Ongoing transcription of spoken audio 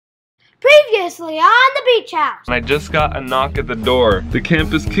Previously on the beach house. I just got a knock at the door. The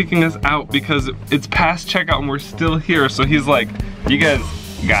camp is kicking us out because it's past checkout and we're still here. So he's like, you guys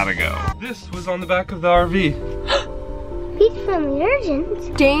gotta go. This was on the back of the RV. He's from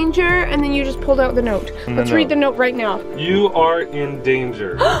urgent. Danger, and then you just pulled out the note. Let's read the note right now. You are in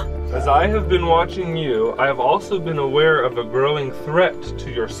danger. As I have been watching you, I have also been aware of a growing threat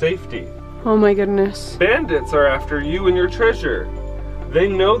to your safety. Oh my goodness. Bandits are after you and your treasure. They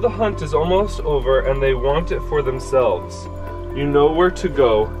know the hunt is almost over and they want it for themselves. You know where to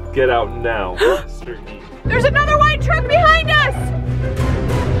go. Get out now, Mr. E. There's another white truck behind us!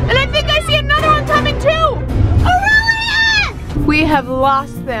 And I think I see another one coming too! Aurelius! We have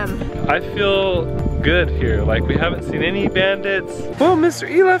lost them. I feel good here. Like we haven't seen any bandits. Well, Mr.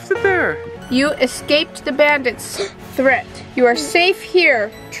 E left it there. You escaped the bandits' threat. You are safe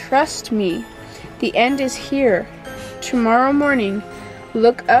here. Trust me. The end is here. Tomorrow morning,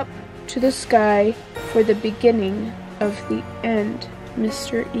 look up to the sky for the beginning of the end,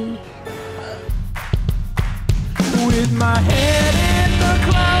 Mr. E. With my head in the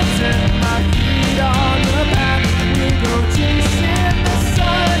clouds and my feet on the path, we go chasing the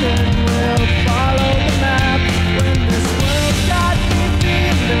sun and we'll follow the map. When this world got me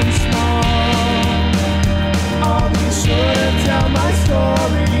feeling small, I'll be sure to tell my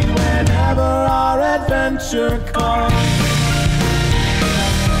story whenever our adventure comes.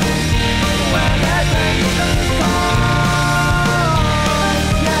 When adventure comes,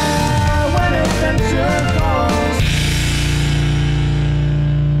 yeah, when adventure comes.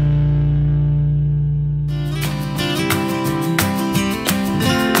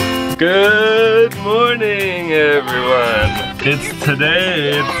 Good morning, everyone. It's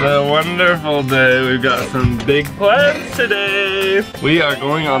today. It's a wonderful day. We've got some big plans today. We are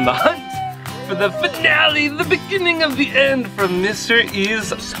going on the hunt for the finale, the beginning of the end from Mr.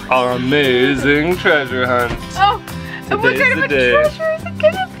 E's amazing treasure hunt. Oh, and what Today's kind of the a day. treasure is it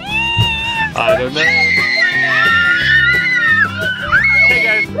gonna be? I don't know. Hey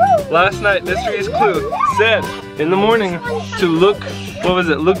guys, last night Mr. E's clue said in the morning to look, what was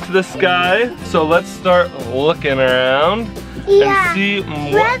it, look to the sky. So let's start looking around and see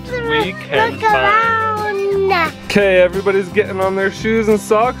what we can find. Okay, everybody's getting on their shoes and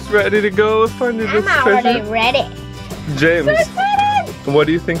socks, ready to go find this treasure. I'm already ready. James, So excited! what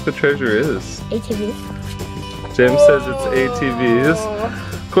do you think the treasure is? ATVs. James says it's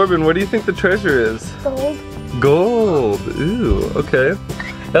ATVs. Corbin, what do you think the treasure is? Gold. Gold. Ooh, okay.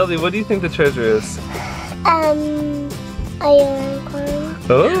 Ellie, what do you think the treasure is? A unicorn.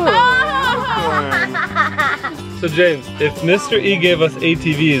 Oh. So James, if Mr. E gave us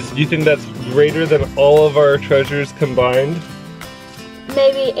ATVs, do you think that's greater than all of our treasures combined?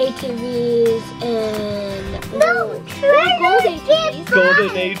 Maybe ATVs and gold ATVs. Golden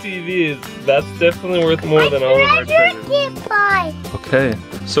ATVs. That's definitely worth more than all of our treasures. Okay.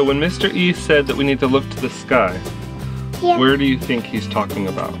 So when Mr. E said that we need to look to the sky, where do you think he's talking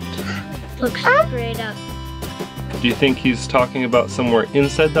about? Look straight up. Do you think he's talking about somewhere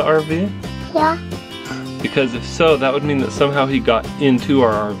inside the RV? Yeah. Because if so, that would mean that somehow he got into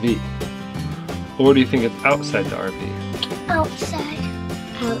our RV. Or do you think it's outside the RV? Outside.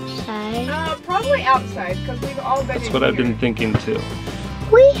 Outside. Probably outside, because we've all been That's what I've been thinking too.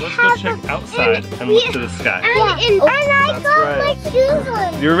 We Let's go check outside and look to the sky. And I That's got right. my shoes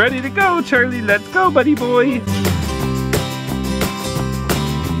on. You're ready to go, Charlie. Let's go, buddy boy.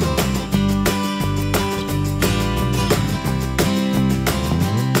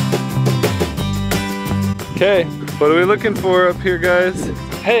 Okay, what are we looking for up here, guys?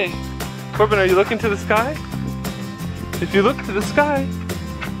 Hey, Corbin, are you looking to the sky? If you look to the sky,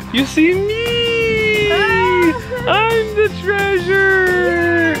 you see me! I'm the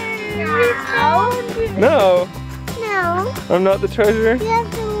treasure! No, No. I'm not the treasure. You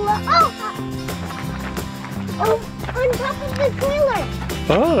have to look. Oh, on top of the trailer.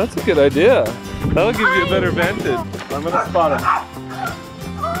 Oh, that's a good idea. That'll give you a better vantage. I'm gonna spot him.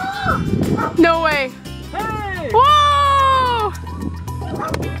 No way. Hey! Whoa!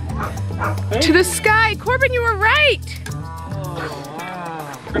 To the sky. Corbin, you were right. Oh,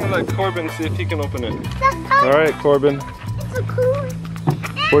 wow. We're gonna let Corbin see if he can open it. It's All right, Corbin. a cool.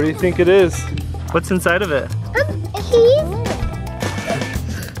 What do you think it is? What's inside of it? Keys.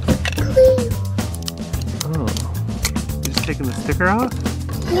 Clean. Oh. You're just taking the sticker out?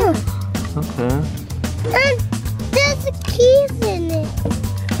 Yeah. Okay. And there's keys in it.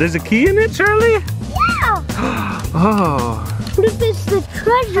 There's a key in it, Charlie? Yeah. Oh. What if it's the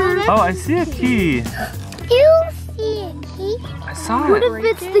treasure? Oh, I see a key. You see a key? I saw What it. if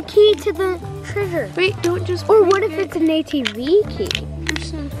it's the key to the treasure? Wait, don't just. Or what if it's an ATV key?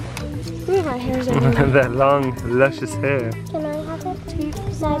 Ooh, my hair's everywhere. That long, luscious hair. Can I have it?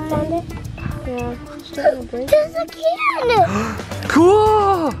 Because I found it. Yeah. Starting to break. There's a key in it.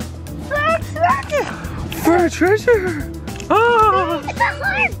 Cool! For a treasure. For a treasure! Oh! It's a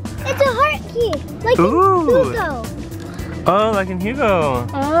heart. It's a heart key. Like Ooh. in Hugo. Oh, like in Hugo.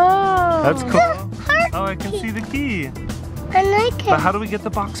 Oh. That's It's cool. a heart Oh, I can see the key. I like it. But how do we get the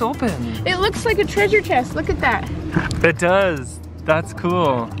box open? It looks like a treasure chest. Look at that. It does. That's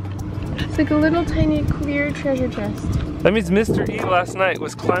cool. It's like a little tiny clear treasure chest. That means Mr. E last night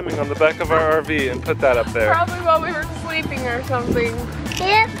was climbing on the back of our RV and put that up there. Probably while we were sleeping or something.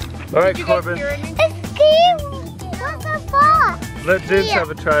 Yep. All right, Did you guys Corbin. hear anything? It's key. What's a box? Let James have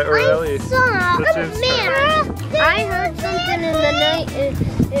a try, or Ellie. Let James try. I heard something in the night.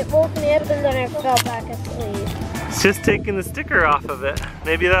 It woke me up and then I fell back asleep. It's just taking the sticker off of it.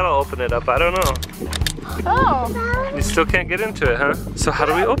 Maybe that'll open it up. I don't know. Oh. You still can't get into it, huh? So how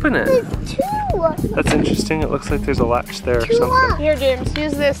do we open it? There's two. That's interesting. It looks like there's a latch there or Two something. up. Here, James,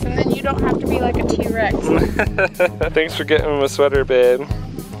 use this, and then you don't have to be like a T-Rex. Thanks for getting him a sweater, babe.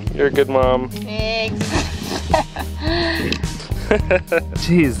 You're a good mom. Thanks.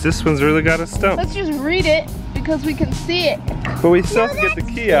 Jeez, this one's really got us stumped. Let's just read it because we can see it. But we still have to get the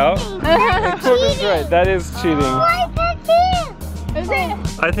key out. Corbin's right, that is cheating. Why the key? Is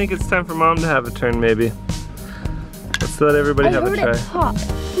it? I think it's time for Mom to have a turn, maybe. Let's let everybody have a try. pop.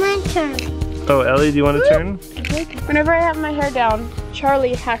 My turn. Oh, Ellie, do you want to turn? Whenever I have my hair down,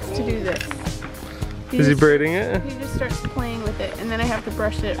 Charlie has to do this. Is he braiding it? He just starts playing with it, and then I have to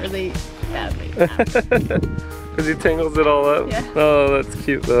brush it really badly. Because he tangles it all up? Yeah. Oh, that's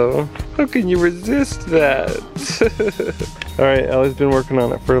cute though. How can you resist that? Alright, Ellie's been working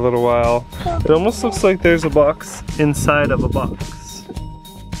on it for a little while. It almost looks like there's a box inside of a box.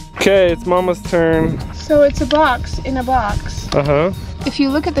 Okay, it's Mama's turn. So it's a box in a box. Uh-huh. If you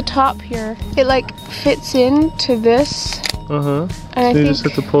look at the top here, it like fits into this. Uh-huh. And So I you just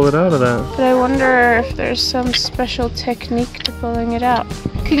think, have to pull it out of that. but I wonder if there's some special technique to pulling it out.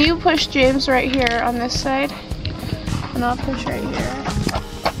 Can you push James right here on this side? And I'll push right here.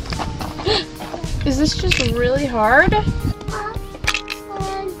 Is this just really hard?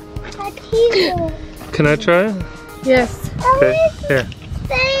 Can I try? Yes. Okay, here.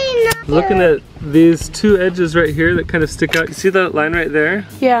 Looking at these two edges right here that kind of stick out. You see that line right there?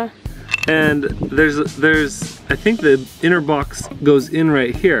 Yeah. And there's I think the inner box goes in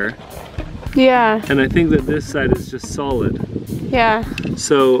right here. Yeah. And I think that this side is just solid. Yeah.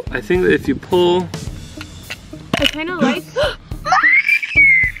 So I think that if you pull, I kind of like.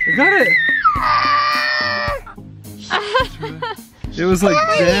 I got it! It was like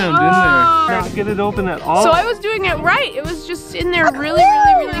jammed in there. Can't get it open at all. So I was doing it right. It was just in there really,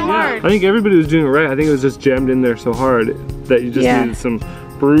 really, really hard. I think everybody was doing it right. I think it was just jammed in there so hard that you just needed some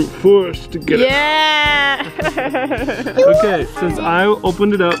brute force to get Yeah. it. Okay, since I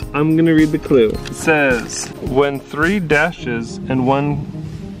opened it up, I'm gonna read the clue. It says, when three dashes and one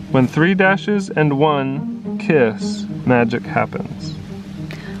kiss, magic happens.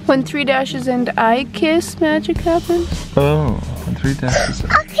 When 3 dashes and I kiss, magic happens. Oh, when 3 dashes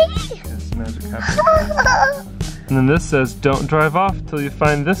and kiss, magic happens. And then this says, don't drive off till you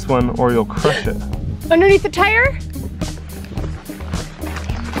find this one or you'll crush it. Underneath the tire?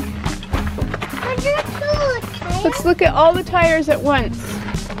 Let's look at all the tires at once.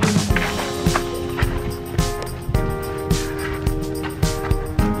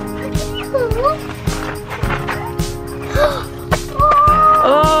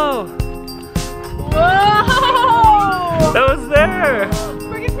 Oh! Whoa! That was there!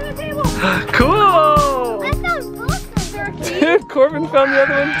 Bring it to the table. Cool! I found both of them. Dude, Corbin found the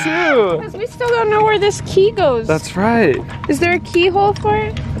other one too! Because we still don't know where this key goes. That's right. Is there a keyhole for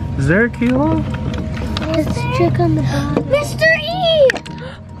it? Is there a keyhole? Let's check on the bottom. Mr. E!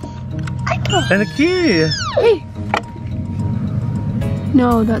 And a key! Hey!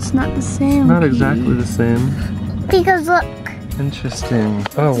 No, that's not the same. Not key. exactly the same. Because look. Interesting.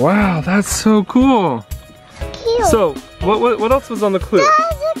 Oh wow, that's so cool. Cute. So, what else was on the clue?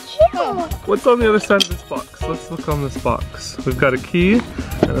 That's a cute. What's on the other side of this box? Let's look on this box. We've got a key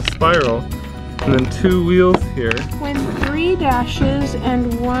and a spiral, and then 2 wheels here. When 3 dashes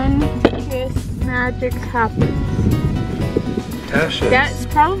and 1 kiss, magic happens. Dashes. That's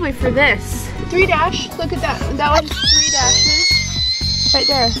probably for this. 3 dash. Look at that. That one's 3 dashes. Right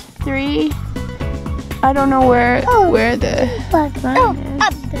there. 3. I don't know where the line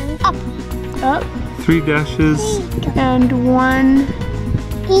is. Up. 3 dashes. And 1.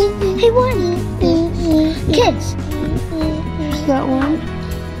 Hey, one. Kids. There's that one.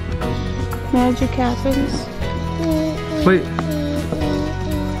 Magic happens. Wait.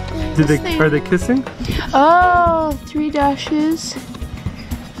 Are they kissing? Oh, 3 dashes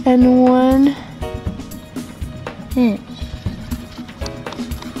and 1. We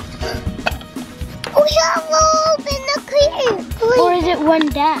have to open the clear. Or is it 1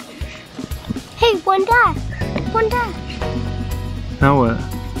 dash? Hey, 1 dash. 1 dash. Now what?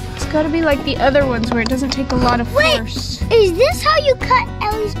 It's gotta be like the other ones where it doesn't take a lot of force. Is this how you cut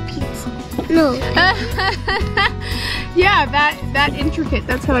Ellie's pizza? No. Yeah, that intricate.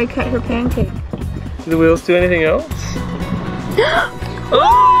 That's how I cut her pancake. Do the wheels do anything else?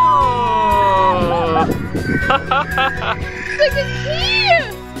 Oh! Look at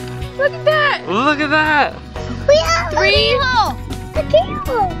here! Look at that! Look at that! We have 3. a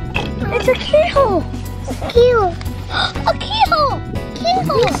keyhole. It's a keyhole. A keyhole. A keyhole.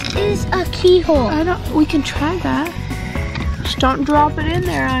 Keyhole. This is a keyhole. We can try that. Just don't drop it in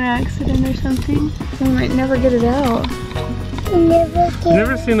there on accident or something. We might never get it out. I've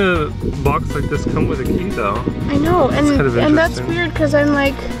never seen a box like this come with a key though. I know, and kind of and that's interesting. weird because I'm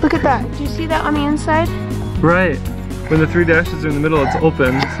like, look at that. Do you see that on the inside? Right. When the 3 dashes are in the middle, it's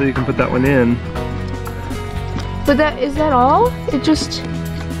open, so you can put that one in. But is that all? It just.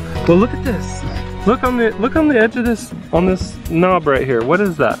 Well, look at this. Look on the edge of this, on this knob right here. What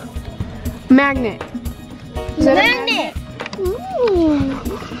is that? Magnet. Is that a Magnet. Ooh.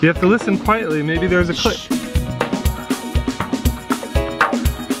 You have to listen quietly. Maybe there's a click.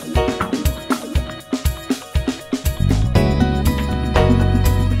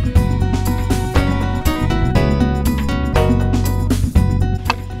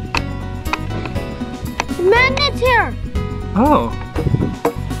 Magnet's here. Oh.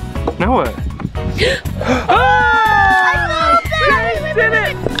 Now what? Oh! I Did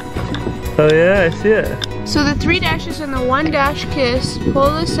it! Oh yeah, I see it. So the 3 dashes and the 1 dash kiss,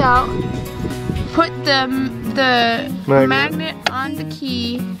 pull this out, put the magnet on the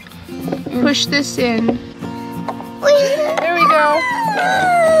key, push this in. There we go.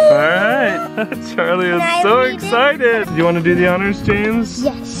 Alright, Charlie is so excited. Do you want to do the honors, James?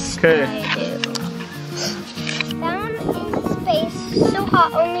 Yes. Okay. I do. Down in space, so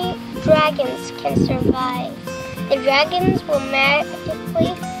hot only dragons can survive. The dragons will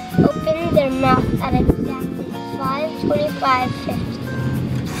magically open their mouth at exactly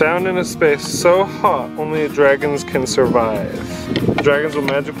 5:25:50. Found in a space so hot only dragons can survive. Dragons will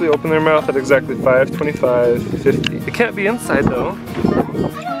magically open their mouth at exactly 5:25:50. It can't be inside though.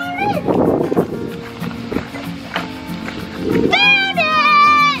 Found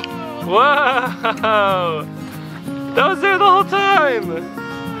it! Wow! That was there the whole time!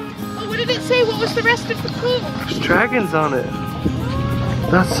 Oh, what did it say? What was the rest of the clue? There's dragons on it.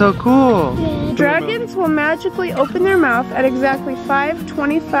 That's so cool. Dragons will magically open their mouth at exactly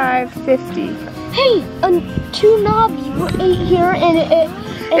 5:25:50. Hey, 2 knobs right here and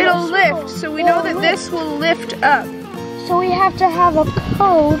It'll lift, so we know that this will lift up. So we have to have a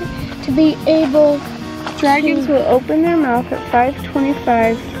code to be able. Dragons will open their mouth at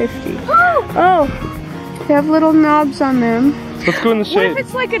 5:25:50. Oh, they have little knobs on them. Let's go in the What shade. if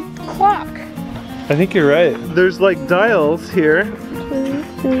it's like a clock? I think you're right. There's like dials here. 2,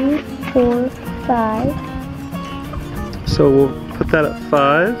 3, 4, 5. So we'll put that at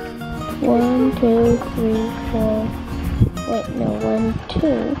 5. 1, 2, 3, 4. Wait, no, 1,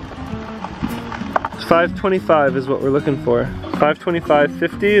 2. 5:25 is what we're looking for.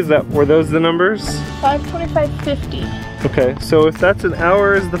 5:25:50, were those the numbers? 5:25:50. Okay, so if that's an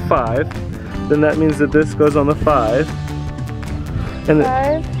hour is the 5, then that means that this goes on the 5. And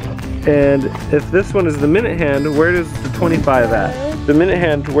 5. and if this one is the minute hand, where does the 25 at? The minute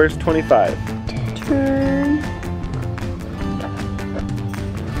hand, where's 25? Turn.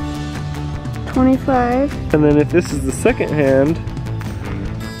 25. And then if this is the second hand,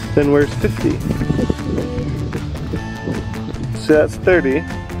 then where's 50? So that's 30,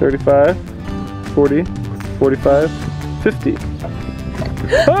 35, 40, 45, 50.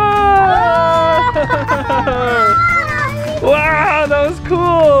 Oh! Wow, that was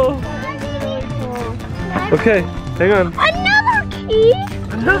cool! Okay, hang on. Another key?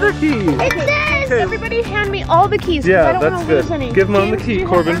 Another key! It says. Okay. Everybody hand me all the keys. 'Cause Yeah, I don't that's want to good. lose any. Give Mom the James, key, do you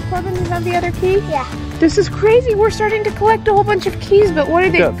Corbin. Have Corbin, you have the other key? Yeah. This is crazy. We're starting to collect a whole bunch of keys, but what do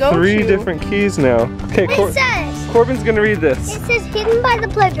We've they got go 3 to? different keys now. Okay, It says. Corbin's gonna read this. It says hidden by the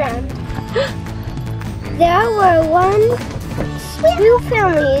playground. There were 1, 2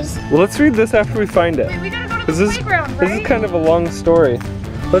 families. Well, let's read this after we find it. Wait, we gotta go to This the is, playground, this right? is kind of a long story.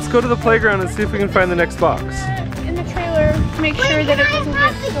 Let's go to the playground and see if we can find the next box. In the trailer, make sure that it doesn't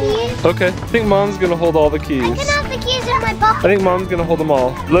get stolen. Okay, I think Mom's gonna hold all the I keys. can have the keys in my pocket. I think Mom's gonna hold them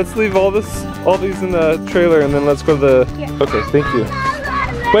all. Let's leave all these in the trailer and then let's go to the... Yeah. Okay, thank you.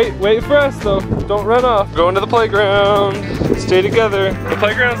 Wait for us though. Don't run off. Going to the playground. Stay together. The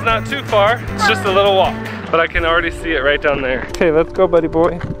playground's not too far. It's just a little walk. But I can already see it right down there. Okay, let's go, buddy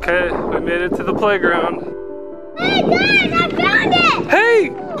boy. Okay, we made it to the playground. Hey, Dad, I found it! Hey,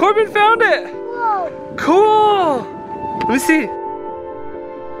 Corbin found it! Whoa. Cool! Let me see.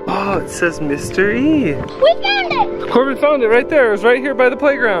 Oh, it says Mr. E. We found it! Corbin found it right there. It was right here by the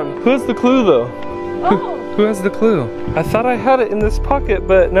playground. Who has the clue though? Who has the clue? I thought I had it in this pocket,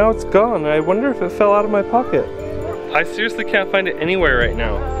 but now it's gone. I wonder if it fell out of my pocket. I seriously can't find it anywhere right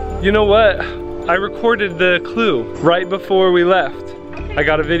now. You know what? I recorded the clue right before we left. I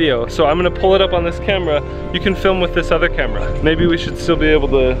got a video, so I'm gonna pull it up on this camera. You can film with this other camera. Maybe we should still be able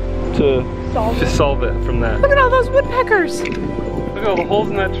to solve it from that. Look at all those woodpeckers. Look at all the holes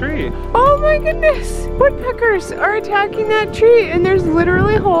in that tree. Oh my goodness. Woodpeckers are attacking that tree and there's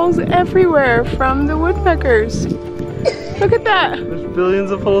literally holes everywhere from the woodpeckers. Look at that. There's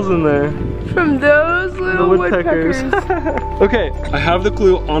billions of holes in there. From those little woodpeckers. Okay, I have the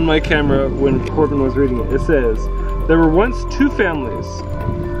clue on my camera when Corbin was reading it. It says, there were once two families.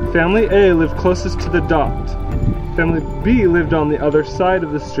 Family A lived closest to the dot. Family B lived on the other side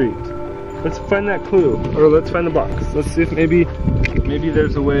of the street. Let's find that clue, or let's find the box. Let's see if maybe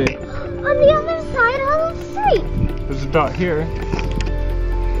there's a way. On the other side of the street. There's a dot here.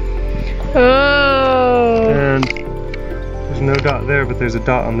 Oh. And there's no dot there, but there's a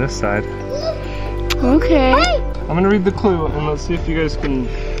dot on this side. Okay. I'm gonna read the clue and let's see if you guys can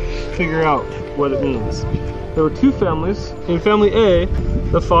figure out what it means. There were two families. In family A,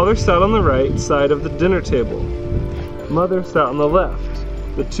 the father sat on the right side of the dinner table. Mother sat on the left.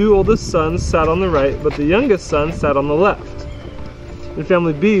 The two oldest sons sat on the right, but the youngest son sat on the left. In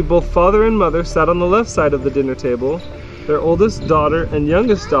family B, both father and mother sat on the left side of the dinner table. Their oldest daughter and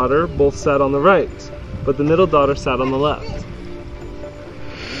youngest daughter both sat on the right, but the middle daughter sat on the left.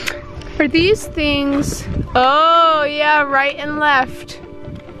 For these things, oh yeah, right and left.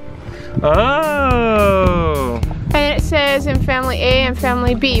 Oh! And it says in family A and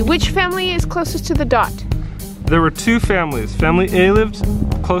family B. Which family is closest to the dot? There were two families. Family A lived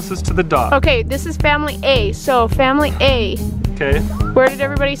closest to the dot. Okay, this is family A. So family A. Okay. Where did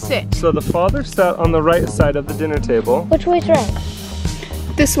everybody sit? So the father sat on the right side of the dinner table. Which way's right?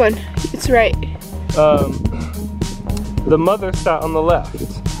 This one. It's right. The mother sat on the left.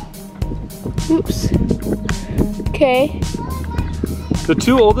 Oops. Okay. The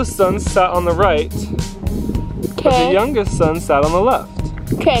two oldest sons sat on the right, but the Okay. youngest son sat on the left.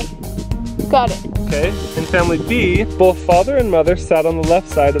 Okay. Got it. Okay. In family B, both father and mother sat on the left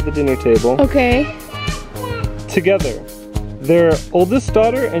side of the dinner table Okay. together. Their oldest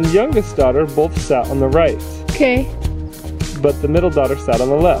daughter and youngest daughter both sat on the right, Okay. but the middle daughter sat on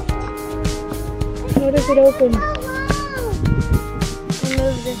the left. How does it open?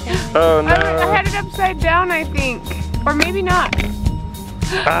 Move this out. Oh no. I had it upside down, I think. Or maybe not.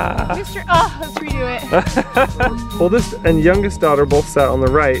 Ah. Mr. Oh, let's redo it. Oldest and youngest daughter both sat on the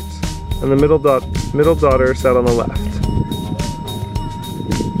right, and the middle daughter sat on the left.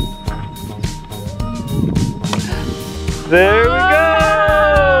 There we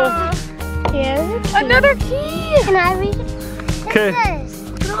go! Here's a key. Another key! Can I read it? Okay. It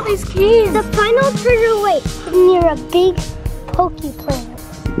says, Look at all these keys. the final treasure waits near a big pokey plant.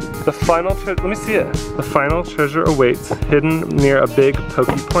 The final let me see it. The final treasure awaits hidden near a big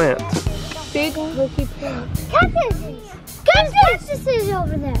pokey plant. Big pokey plant. Cactuses! Cactuses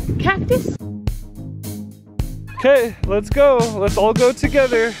over there. Cactus? Okay, let's go. Let's all go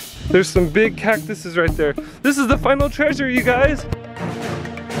together. There's some big cactuses right there. This is the final treasure, you guys.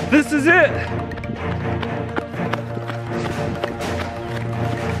 This is it.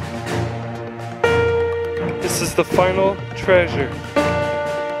 This is the final treasure.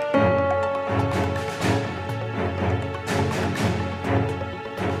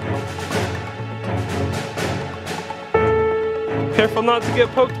 Careful not to get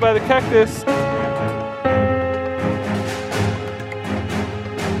poked by the cactus.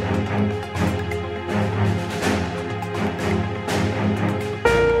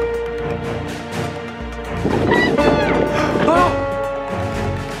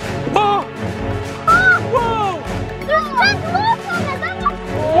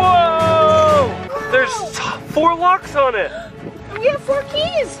 Four locks on it. We have 4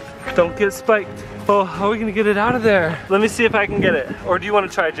 keys. Don't get spiked. Oh, how are we gonna get it out of there? Let me see if I can get it. Or do you want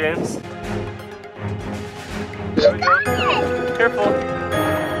to try, James? There we go. Careful.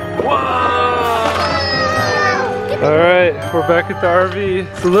 Whoa! All right, we're back at the RV.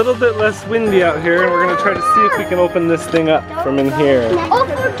 It's a little bit less windy out here, and we're gonna try to see if we can open this thing up from in here. Oh,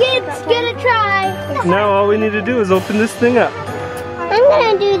 for kids, gonna try. Now all we need to do is open this thing up. I'm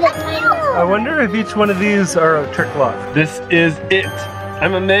gonna do the title. I wonder if each one of these are a trick lock. This is it.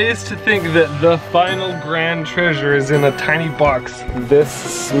 I'm amazed to think that the final grand treasure is in a tiny box this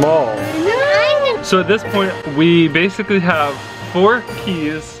small. So at this point, we basically have 4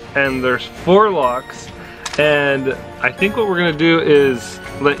 keys and there's 4 locks. And I think what we're gonna do is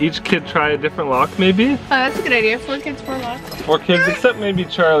let each kid try a different lock, maybe? Oh, that's a good idea. 4 kids, 4 locks. 4 kids, except maybe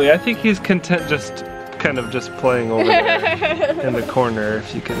Charlie. I think he's content just kind of just playing over there in the corner,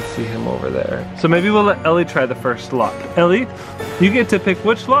 if you can see him over there. So maybe we'll let Ellie try the first lock. Ellie, you get to pick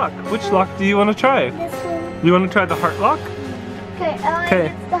which lock. Which lock do you want to try? This one. You want to try the heart lock? Okay,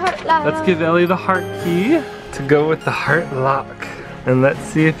 Okay. the heart lock. Let's give Ellie the heart key to go with the heart lock. And let's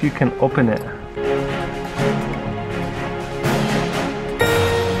see if you can open it.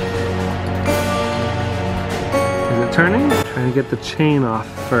 Is it turning? Trying to get the chain off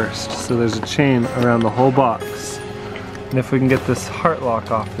first. So there's a chain around the whole box. And if we can get this heart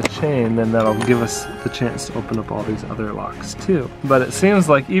lock off the chain, then that'll give us the chance to open up all these other locks too. But it seems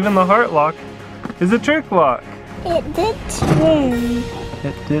like even the heart lock is a trick lock. It did turn.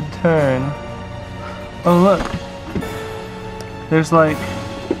 It did turn. Oh look. There's like,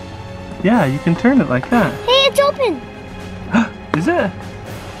 yeah, you can turn it like that. Hey, it's open. Is it?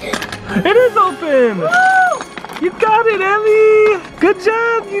 It is open! Woo! You got it, Emmy! Good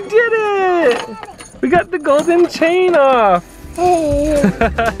job, you did it! We got the golden chain off.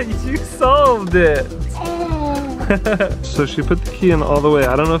 You solved it. So she put the key in all the way.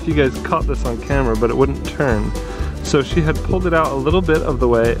 I don't know if you guys caught this on camera, but it wouldn't turn. So she had pulled it out a little bit of the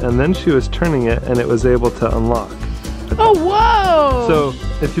way, and then she was turning it, and it was able to unlock. Oh, whoa! So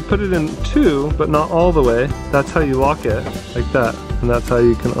if you put it in 2, but not all the way, that's how you lock it, like that. And that's how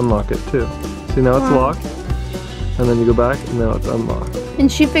you can unlock it too. See, now it's locked, and then you go back, and now it's unlocked.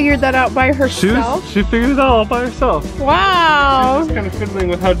 And she figured that out by herself? She figured it out all by herself. Wow! She was just kind of fiddling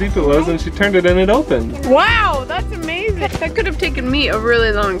with how deep it was, and she turned it and it opened. Wow, that's amazing. That could have taken me a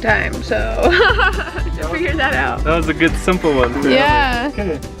really long time, so to figure that out. That was a good simple one. For Yeah.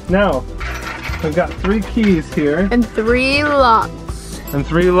 Okay, now we've got 3 keys here. And 3 locks. And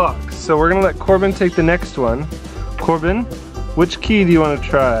 3 locks. So we're gonna let Corbin take the next one. Corbin, which key do you want to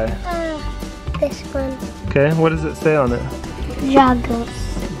try? This one. Okay, what does it say on it? Juggles.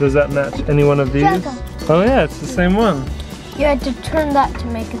 Does that match any one of these? Juggle. Oh yeah, it's the same one. You had to turn that to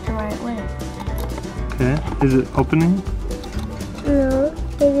make it the right way. Okay, is it opening? No,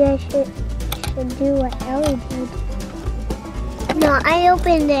 maybe I should do what Ellie did. No, I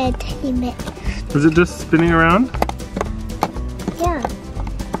opened it a tiny bit. Is it just spinning around? Yeah.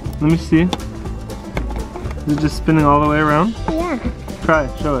 Let me see. Is it just spinning all the way around? Yeah. Try,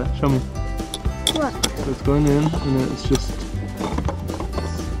 show it, show me. What? So it's going in, and then it's just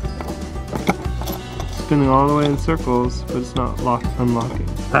spinning all the way in circles, but it's not unlocking.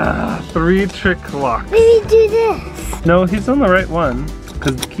 3 trick locks. Maybe do this. No, he's on the right one,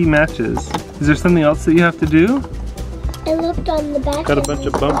 because the key matches. Is there something else that you have to do? I looked on the back. Got a bunch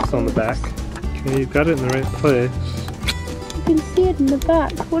of bumps on the back. Okay, you got it in the right place. You can see it in the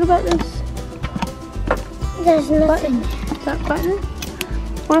back. What about this There's nothing. that button?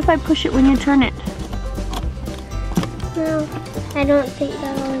 What if I push it when you turn it? No, I don't think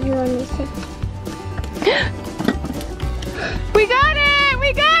that'll do anything. We got it!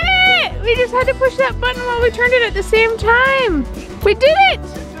 We got it! We just had to push that button while we turned it at the same time. We did it!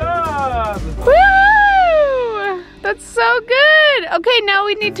 Good job! Woo! That's so good! Okay, now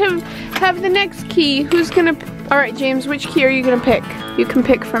we need to have the next key. Who's gonna... Alright, James, which key are you gonna pick? You can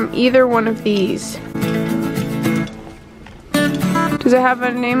pick from either one of these. Does it have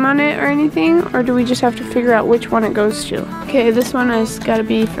a name on it or anything? Or do we just have to figure out which one it goes to? Okay, this one has gotta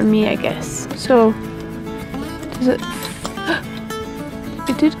be for me, I guess. So, does it...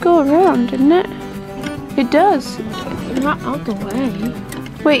 It did go around, didn't it? It does. Not all the way.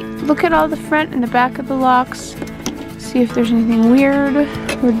 Wait, look at all the front and the back of the locks. See if there's anything weird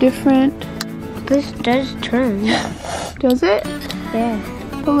or different. This does turn. Does it?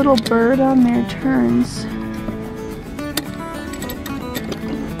 Yeah. The little bird on there turns.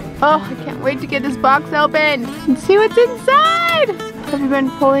 Oh, I can't wait to get this box open and see what's inside! Have you been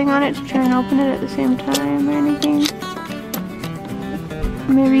pulling on it to try and open it at the same time or anything?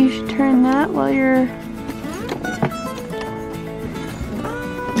 Maybe you should turn that while you're...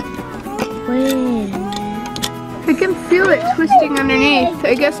 Wait a minute. I can feel it twisting underneath.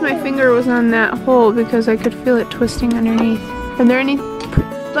 I guess my finger was on that hole because I could feel it twisting underneath. Are there any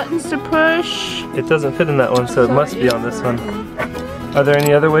buttons to push? It doesn't fit in that one, so it must be on this one. Are there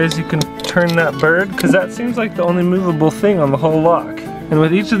any other ways you can turn that bird? Because that seems like the only movable thing on the whole lock. And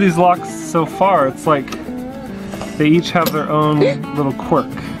with each of these locks so far, it's like They each have their own little quirk,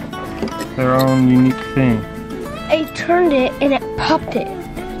 their own unique thing. I turned it and it popped it,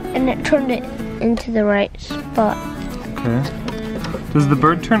 and it turned it into the right spot. Okay. Does the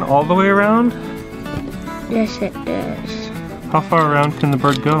bird turn all the way around? Yes, it does. How far around can the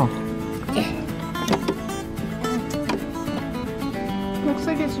bird go? Looks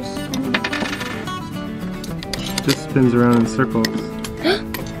like it's just spinning. Just spins around in circles.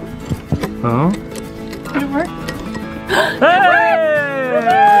 Oh? Did it work?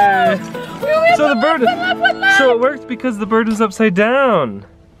 Hey! So the bird. So it worked because the bird was upside down.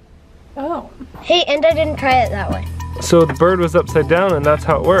 Oh. Hey, and I didn't try it that way. So the bird was upside down and that's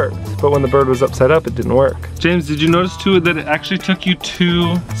how it worked. But when the bird was upside up, it didn't work. James, did you notice too that it actually took you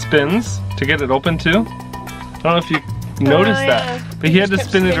 2 spins to get it open too? I don't know if you noticed that. But he had to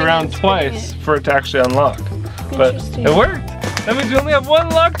spin it around twice for it to actually unlock. But it worked. That means we only have 1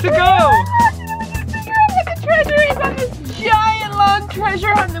 lock to go. Treasure, he's on this giant long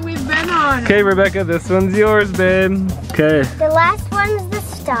treasure hunt that we've been on. Okay, Rebecca, this one's yours, babe. Okay. The last one's the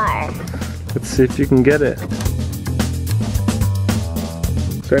star. Let's see if you can get it.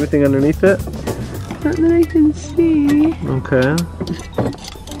 Is there anything underneath it? Not that I can see. Okay.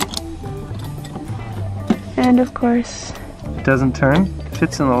 And of course. It doesn't turn. It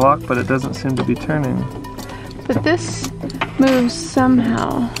fits in the lock, but it doesn't seem to be turning. But this moves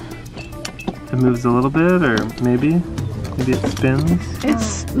somehow. It moves a little bit, or maybe it spins.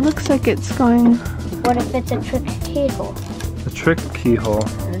 It looks like it's going. What if it's a trick keyhole? A trick keyhole.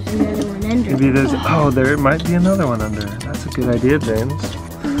 There's another one under. Maybe there's, oh, there might be another one under. That's a good idea, James.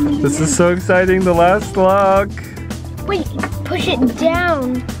 This is so exciting, the last lock. Wait, push it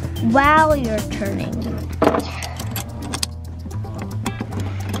down while you're turning.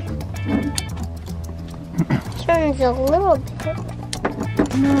 Turns a little bit.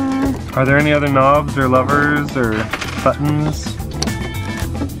 No. Are there any other knobs or levers or buttons?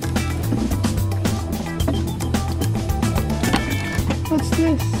 What's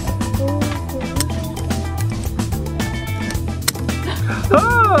this?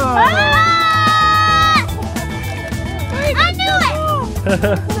 Oh! Ah! I knew it!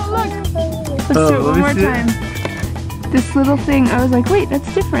 No, look. Let's Oh, do it let one me more see it. time. This little thing, I was like, wait,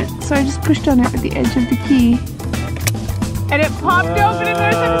 that's different. So I just pushed on it with the edge of the key. And it popped open and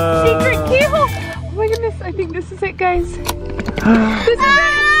there's a secret keyhole. Oh my goodness, I think this is it, guys. This is it.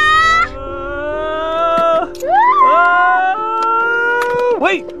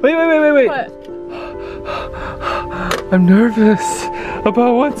 Wait. What? I'm nervous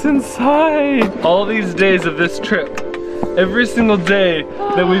about what's inside. All these days of this trip, every single day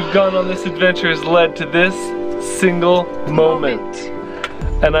that we've gone on this adventure has led to this single moment.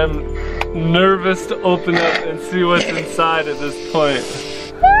 And I'm nervous to open up and see what's inside at this point.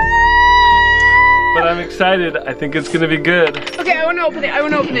 But I'm excited. I think it's gonna be good. Okay, I want to open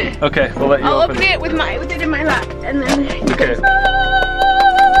it. Okay, we'll let you I'll open open it with it in my lap, and then. Okay.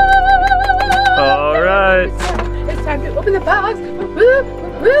 All right. It's time to open the box. Whoop, whoop,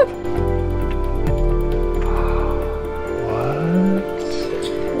 whoop. What?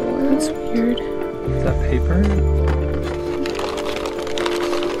 That's weird. Is that paper?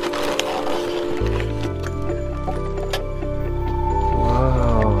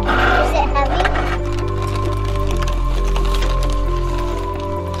 Wow. Is it heavy?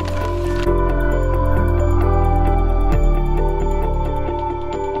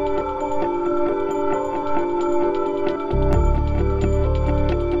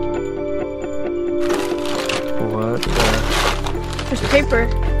 What the? There's paper.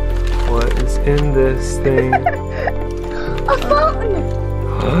 What is in this thing? A phone!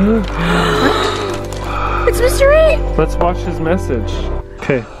 It's Mr. A. Let's watch his message.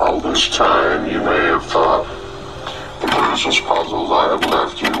 Okay. All this time you may have thought the greatest puzzles I have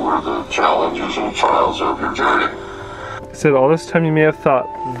left you were the challenges and trials of your journey. It said all this time you may have thought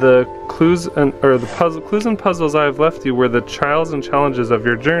the clues and puzzles I have left you were the trials and challenges of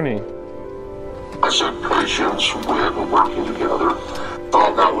your journey. I said patience, wit, and working together.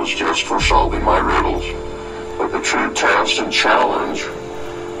 Thought that was just for solving my riddles. But the true test and challenge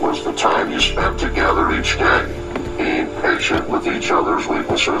was the time you spent together each day. Being patient with each other's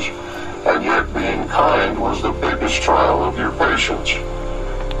weaknesses, and yet being kind was the biggest trial of your patience.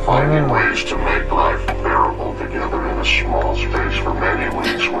 Finding ways to make life bearable together in a small space for many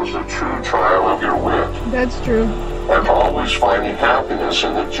weeks was the true trial of your wit. That's true. And always finding happiness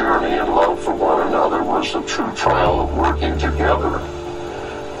in the journey and love for one another was the true trial of working together.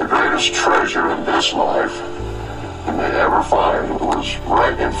 The greatest treasure in this life you may ever find was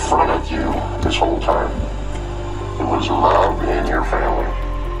right in front of you this whole time. It was love in your family.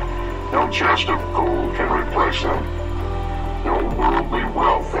 No chest of gold can replace them. No worldly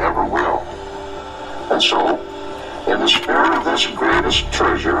wealth ever will. And so, in the spirit of this greatest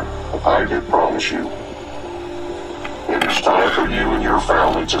treasure, I did promise you. It is time for you and your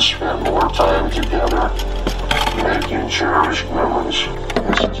family to spend more time together, making cherished memories.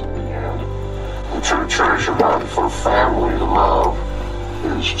 This isn't the end. The true treasure hunt for family love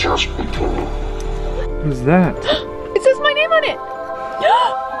is just beginning. Who's that? It says my name on it.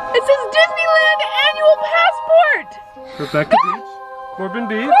 It says Disneyland Annual Passport. Rebecca Beach? Corbin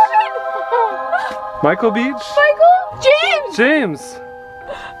Beach? Corbin! Michael Beach? Michael? James! James!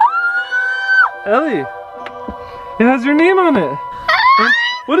 Ellie! It has your name on it!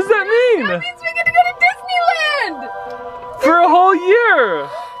 What does that mean? That means we get to go to Disneyland! For a whole year!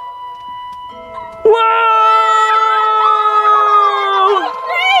 Whoa!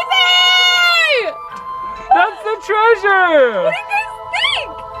 Crazy! That's the treasure! What do you guys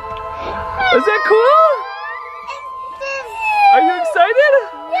think? Is that cool? Are you excited?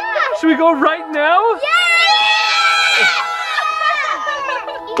 Yeah. Should we go right now? Yeah.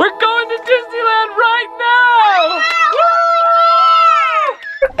 We're going to Disneyland right now!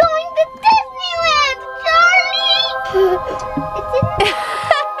 We're going to Disneyland, Charlie!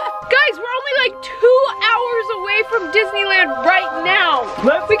 Guys, we're only like 2 hours away from Disneyland right now.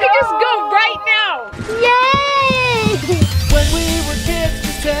 Let's We can go! just go right now. Yay!